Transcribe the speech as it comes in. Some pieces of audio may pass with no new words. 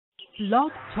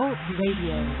Blog Talk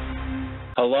Radio.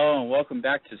 Hello and welcome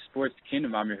back to Sports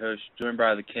Kingdom. I'm your host, Julian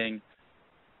the King,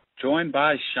 joined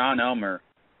by Sean Elmer.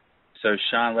 So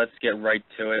Sean, let's get right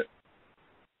to it.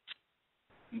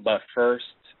 But first,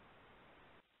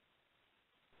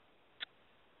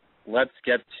 let's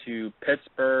get to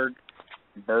Pittsburgh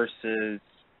versus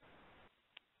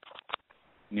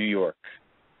New York.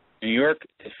 New York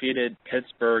defeated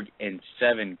Pittsburgh in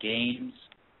 7 games.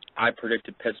 I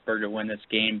predicted Pittsburgh to win this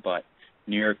game, but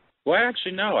New York, well,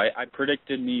 actually, no. I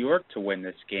predicted New York to win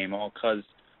this game, all because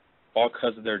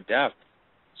of their depth.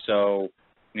 So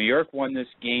New York won this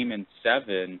game in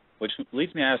 7, which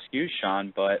leads me to ask you,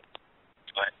 Sean, but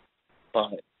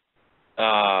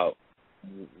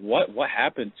what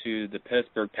happened to the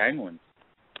Pittsburgh Penguins?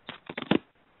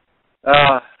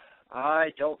 I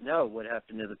don't know what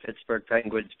happened to the Pittsburgh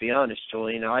Penguins, to be honest,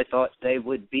 Julian. I thought they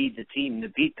would be the team to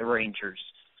beat the Rangers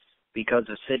because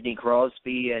of Sidney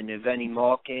Crosby and Evgeny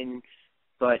Malkin.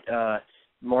 But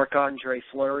Marc-Andre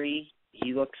Fleury,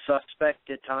 he looked suspect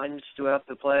at times throughout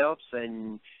the playoffs,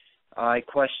 and I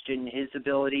question his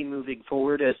ability moving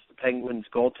forward as the Penguins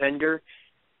goaltender.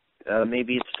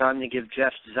 Maybe it's time to give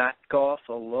Jeff Zatkoff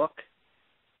a look.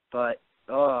 But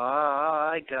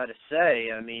I got to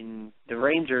say, I mean, the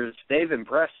Rangers, they've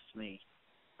impressed me.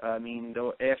 I mean,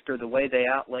 after the way they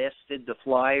outlasted the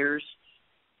Flyers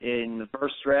in the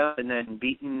first round and then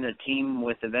beaten a team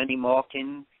with Evgeny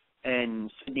Malkin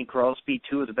and Sidney Crosby,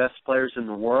 2 of the best players in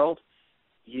the world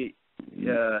in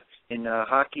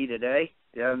hockey today,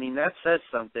 I mean, that says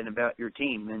something about your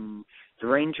team. And the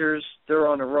Rangers, they're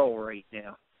on a roll right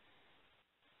now.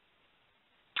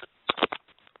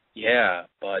 Yeah,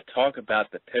 but talk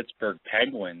about the Pittsburgh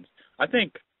Penguins. I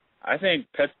think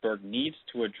Pittsburgh needs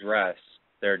to address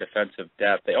their defensive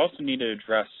depth. They also need to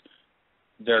address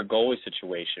their goalie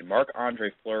situation.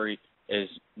 Marc-Andre Fleury is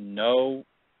no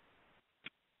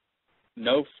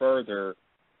further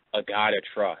a guy to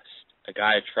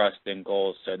trust in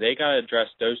goals. So they got to address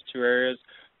those 2 areas.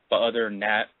 But other than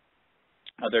that,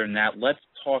 let's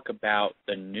talk about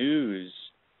the news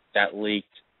that leaked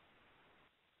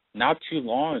not too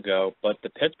long ago, but the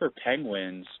Pittsburgh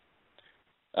Penguins,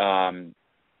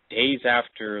 days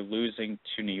after losing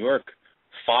to New York,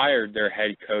 fired their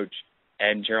head coach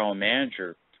and general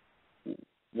manager.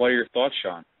 What are your thoughts,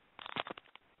 Sean?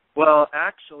 Well,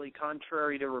 actually,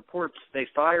 contrary to reports, they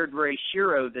fired Ray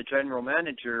Shero, the general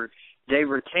manager. They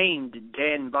retained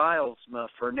Dan Bilesma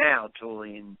for now,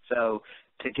 Julian. So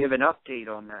to give an update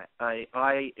on that,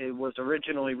 it was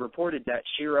originally reported that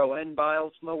Shero and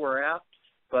Bilesma were out,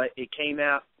 but it came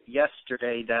out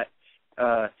yesterday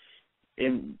that,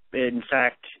 in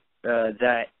fact,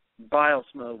 that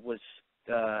Bilesma was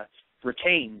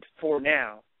retained for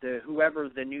now. Whoever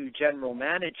the new general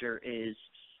manager is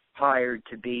hired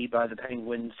to be by the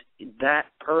Penguins, that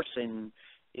person,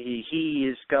 he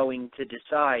is going to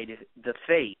decide the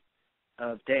fate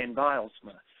of Dan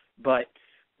Bilesma. But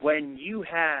when you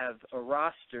have a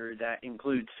roster that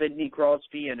includes Sidney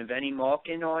Crosby and Evgeny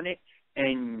Malkin on it,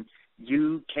 and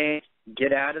you can't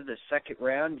get out of the second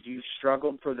round, you've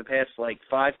struggled for the past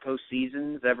 5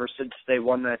 postseasons ever since they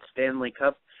won that Stanley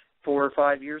Cup 4 or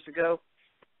 5 years ago,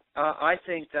 I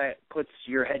think that puts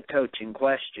your head coach in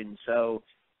question. So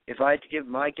if I had to give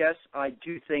my guess, I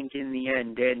do think in the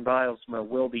end Dan Bilesma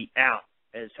will be out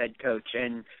as head coach.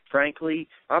 And frankly,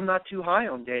 I'm not too high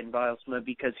on Dan Bilesma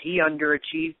because he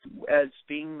underachieved as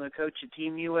being the coach of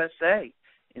Team USA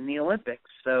in the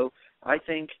Olympics. So I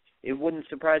think it wouldn't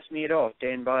surprise me at all if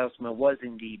Dan Bilesma was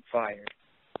indeed fired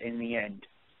in the end,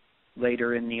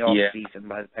 later in the offseason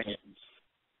by the Penguins.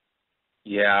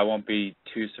 Yeah, I won't be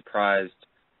too surprised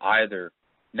either.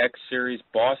 Next series,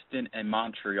 Boston and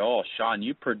Montreal. Sean,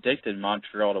 you predicted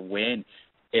Montreal to win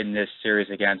in this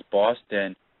series against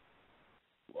Boston.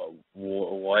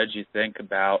 What did you think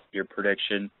about your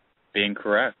prediction being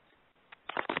correct?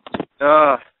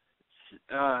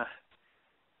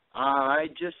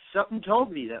 Something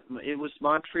told me that it was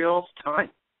Montreal's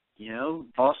time. You know,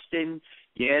 Boston,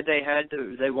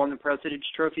 they won the President's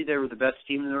Trophy. They were the best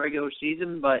team in the regular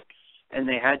season, and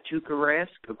they had Tuukka Rask,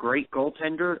 a great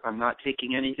goaltender. I'm not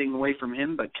taking anything away from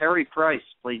him, but Carey Price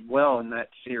played well in that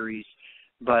series.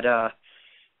 But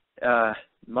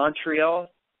Montreal,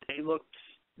 they looked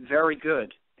very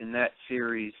good in that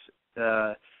series,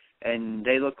 and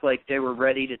they looked like they were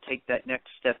ready to take that next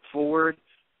step forward.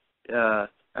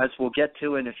 As we'll get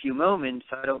to in a few moments,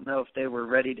 I don't know if they were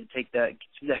ready to take that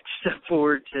next step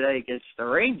forward today against the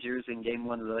Rangers in Game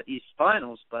 1 of the East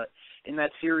Finals, but in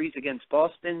that series against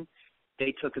Boston,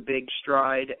 they took a big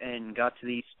stride and got to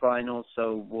the East Finals,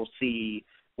 so we'll see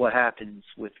what happens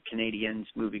with the Canadiens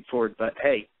moving forward. But,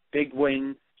 hey, big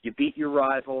win, You beat your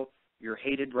rival, your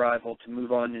hated rival, to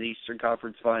move on to the Eastern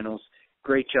Conference Finals.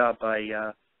 Great job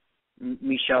by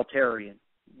Michel Therrien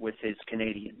with his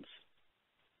Canadians.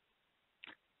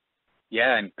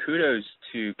 Yeah, and kudos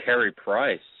to Carey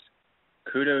Price.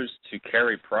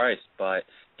 But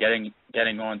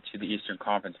getting on to the Eastern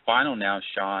Conference Final now,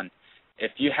 Sean,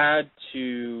 if you had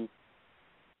to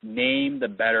name the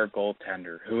better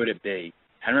goaltender, who would it be?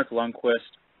 Henrik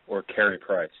Lundqvist or Carey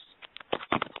Price?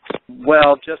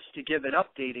 Well, just to give an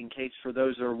update in case for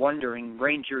those who are wondering,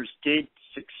 Rangers did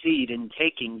succeed in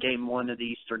taking Game 1 of the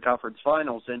Eastern Conference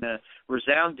Finals in a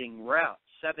resounding rout,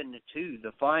 7-2,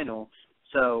 the final.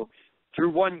 So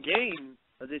through one game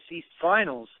of this East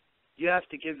Finals, you have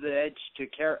to give the edge to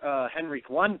Henrik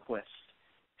Lundqvist.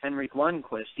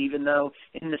 Even though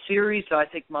in the series, I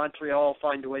think Montreal will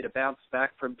find a way to bounce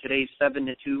back from today's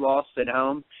 7-2 loss at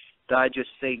home. I just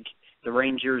think the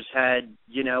Rangers had,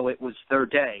 it was their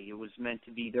day. It was meant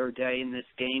to be their day in this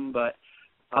game, but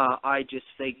I just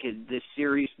think in this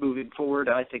series moving forward,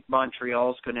 I think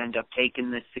Montreal's going to end up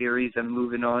taking this series and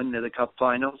moving on to the Cup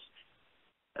Finals.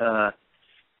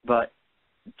 But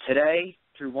today,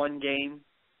 through one game,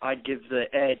 I'd give the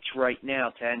edge right now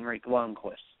to Henrik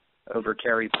Lundqvist over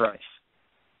Carey Price.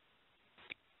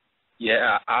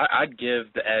 Yeah, I'd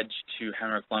give the edge to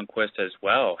Henrik Lundqvist as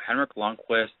well. Henrik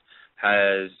Lundqvist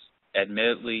has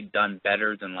admittedly done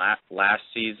better than last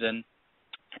season,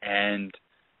 and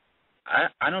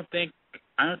I don't think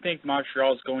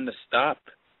Montreal is going to stop.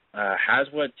 Has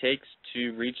what it takes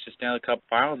to reach the Stanley Cup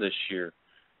Final this year.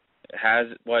 Has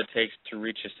what it takes to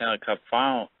reach the Stanley Cup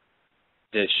Final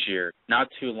this year. Not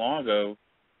too long ago,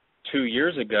 2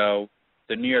 years ago,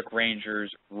 the New York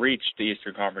Rangers reached the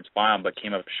Eastern Conference Final but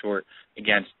came up short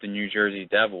against the New Jersey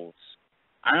Devils.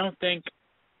 I don't think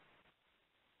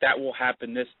that will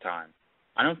happen this time.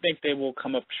 I don't think they will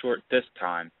come up short this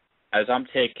time, as I'm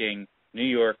taking New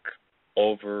York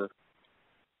over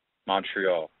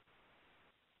Montreal.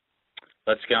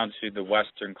 Let's get on to the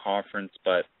Western Conference,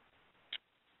 but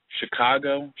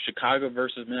Chicago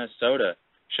versus Minnesota.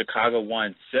 Chicago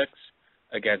won 6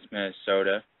 against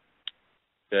Minnesota.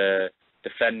 The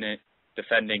defending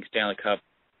Stanley Cup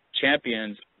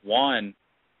champions won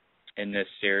in this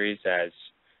series as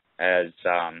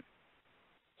the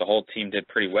whole team did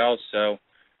pretty well. So,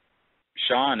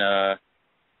 Sean,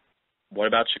 what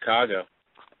about Chicago?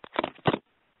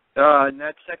 In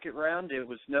that second round, it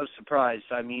was no surprise.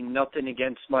 I mean, nothing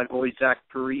against my boy Zach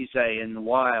Parise and the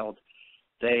Wild.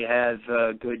 They have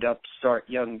a good upstart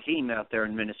young team out there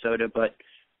in Minnesota, but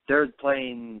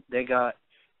they got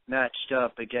matched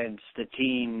up against a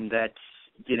team that's,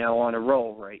 on a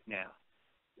roll right now.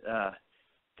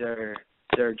 They're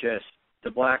just, the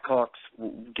Blackhawks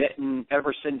getting,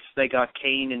 ever since they got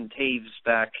Kane and Taves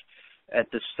back at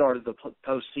the start of the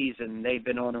postseason, they've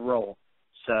been on a roll.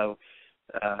 So,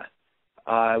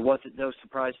 it wasn't no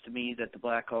surprise to me that the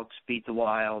Blackhawks beat the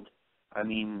Wild. I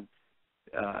mean,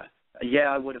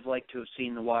 I would have liked to have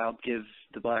seen the Wild give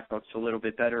the Blackhawks a little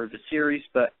bit better of a series,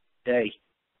 but hey,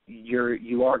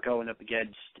 you are going up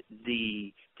against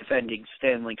the defending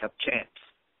Stanley Cup champs.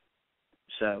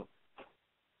 So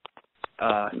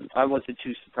I wasn't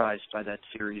too surprised by that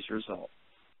series result.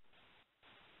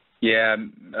 Yeah,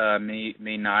 me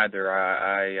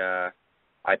neither.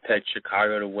 I picked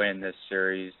Chicago to win this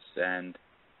series, and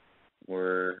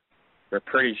we're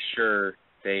pretty sure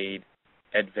they'd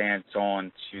advance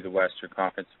on to the Western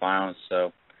Conference Finals.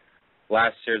 So,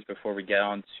 last series before we get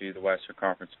on to the Western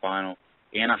Conference Final,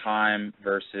 Anaheim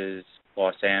versus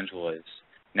Los Angeles.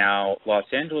 Now, Los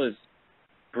Angeles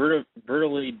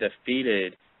brutally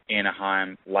defeated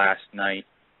Anaheim last night,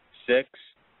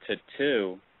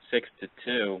 6-2,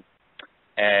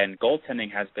 and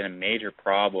goaltending has been a major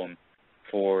problem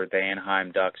for the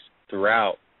Anaheim Ducks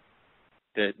throughout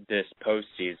this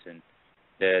postseason.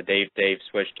 They've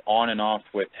switched on and off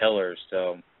with Hiller.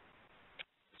 So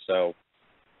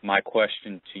my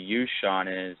question to you, Sean,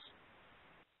 is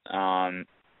why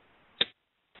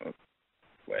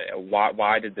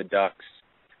did the Ducks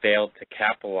fail to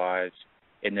capitalize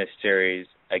in this series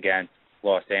against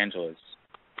Los Angeles?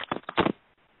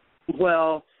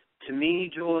 Well, to me,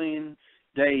 Julian,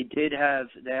 they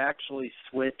actually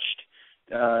switched.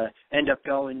 End up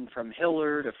going from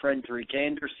Hiller to Frederik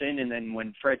Andersen, and then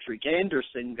when Frederik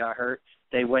Andersen got hurt,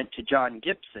 they went to John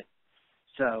Gibson.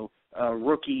 So a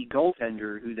rookie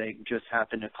goaltender who they just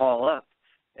happened to call up.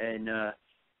 And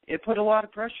it put a lot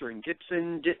of pressure, and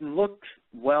Gibson didn't look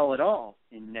well at all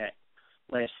in net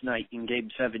last night in Game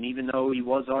 7, even though he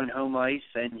was on home ice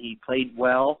and he played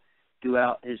well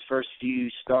throughout his first few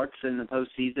starts in the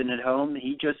postseason at home.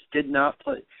 He just did not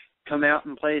play. come out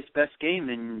and play his best game.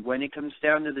 And when it comes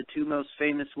down to the two most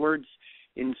famous words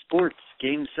in sports,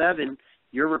 Game 7,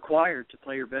 you're required to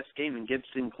play your best game, and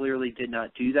Gibson clearly did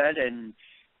not do that.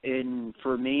 And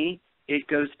for me, it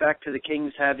goes back to the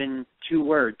Kings having two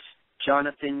words,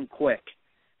 Jonathan Quick.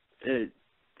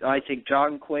 I think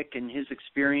John Quick and his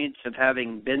experience of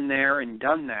having been there and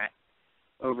done that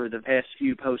over the past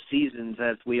few postseasons,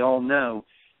 as we all know,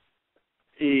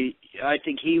 I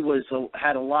think he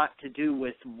had a lot to do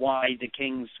with why the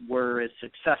Kings were as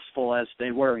successful as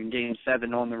they were in Game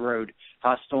 7 on the road.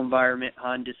 Hostile environment,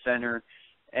 Honda Center,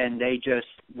 and they just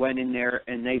went in there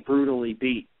and they brutally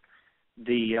beat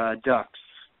the Ducks.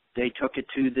 They took it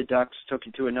to the Ducks, took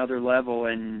it to another level,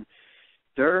 and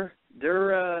they're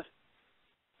a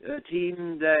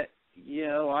team that,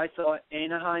 I thought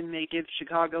Anaheim may give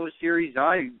Chicago a series.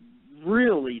 I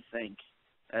really think,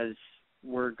 as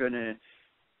we're going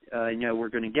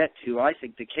to get to, I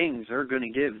think the Kings are going to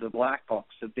give the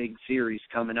Blackhawks a big series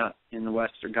coming up in the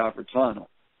Western Conference Final.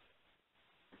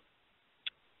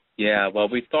 Yeah, well,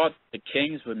 we thought the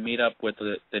Kings would meet up with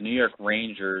the New York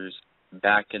Rangers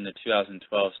back in the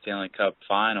 2012 Stanley Cup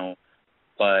Final,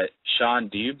 but Sean,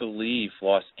 do you believe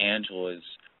Los Angeles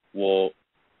will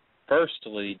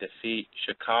firstly defeat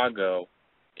Chicago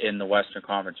in the Western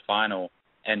Conference Final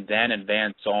and then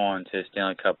advance on to the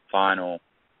Stanley Cup Final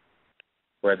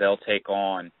where they'll take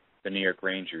on the New York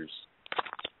Rangers?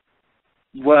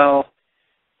 Well,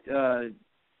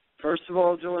 first of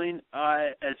all, Julian,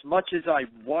 as much as I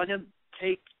want to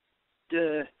take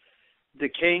the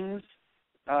Kings,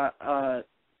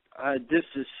 this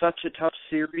is such a tough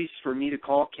series for me to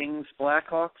call Kings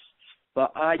Blackhawks,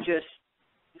 but I just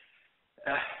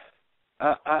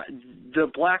the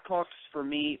Blackhawks for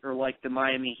me are like the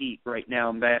Miami Heat right now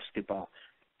in basketball.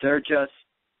 They're just,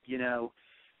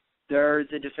 they're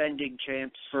the defending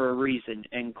champs for a reason,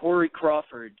 and Corey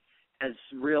Crawford has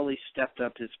really stepped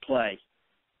up his play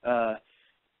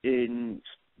in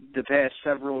the past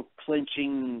several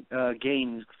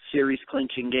series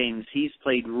clinching games. He's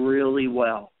played really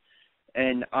well.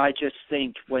 And I just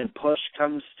think when push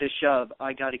comes to shove,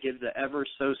 I got to give the ever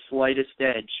so slightest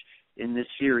edge in this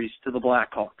series to the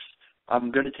Blackhawks.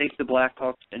 I'm going to take the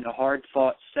Blackhawks in a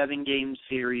hard-fought 7-game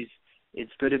series.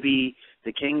 It's going to be,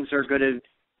 the Kings are going to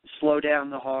slow down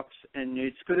the Hawks, and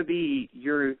it's going to be,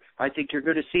 I think you're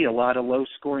going to see a lot of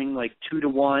low-scoring, like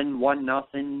 2-1,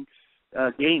 1-0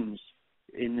 games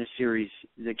in this series.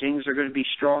 The Kings are going to be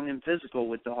strong and physical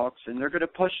with the Hawks, and they're going to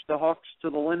push the Hawks to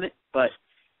the limit, but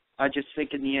I just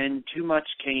think in the end, too much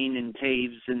Kane and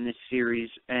Taves in this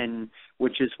series, and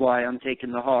which is why I'm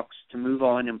taking the Hawks to move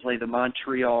on and play the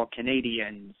Montreal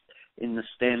Canadiens in the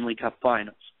Stanley Cup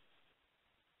Finals.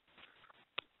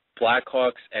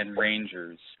 Blackhawks and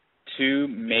Rangers, two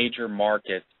major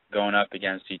markets going up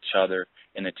against each other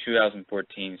in the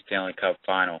 2014 Stanley Cup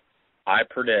Final. I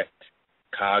predict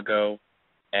Chicago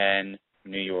and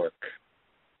New York.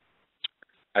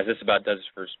 As this about does it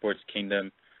for Sports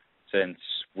Kingdom, since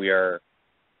we are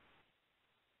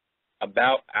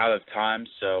about out of time,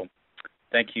 so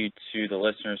thank you to the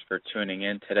listeners for tuning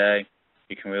in today.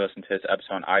 You can re-listen to this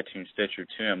episode on iTunes, Stitcher,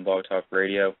 TuneIn, and Blog Talk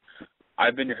Radio.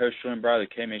 I've been your host, Julian Bradley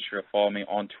K. Make sure to follow me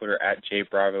on Twitter at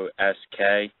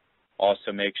JBravoSK.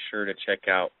 Also, make sure to check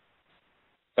out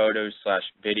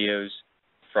photos/videos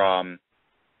from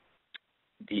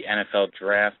the NFL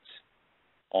Draft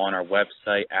on our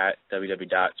website at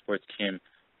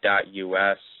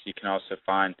www.sportskingdom.us. You can also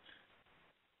find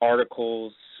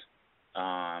articles,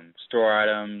 store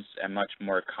items, and much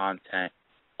more content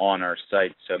on our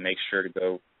site. So make sure to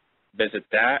go visit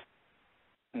that.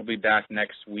 We'll be back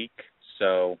next week.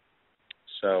 So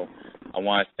I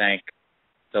want to thank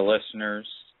the listeners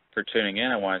for tuning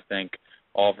in. I want to thank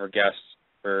all of our guests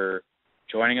for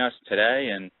joining us today.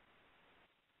 And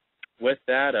with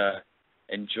that,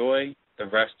 enjoy the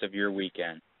rest of your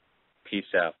weekend.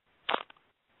 Peace out.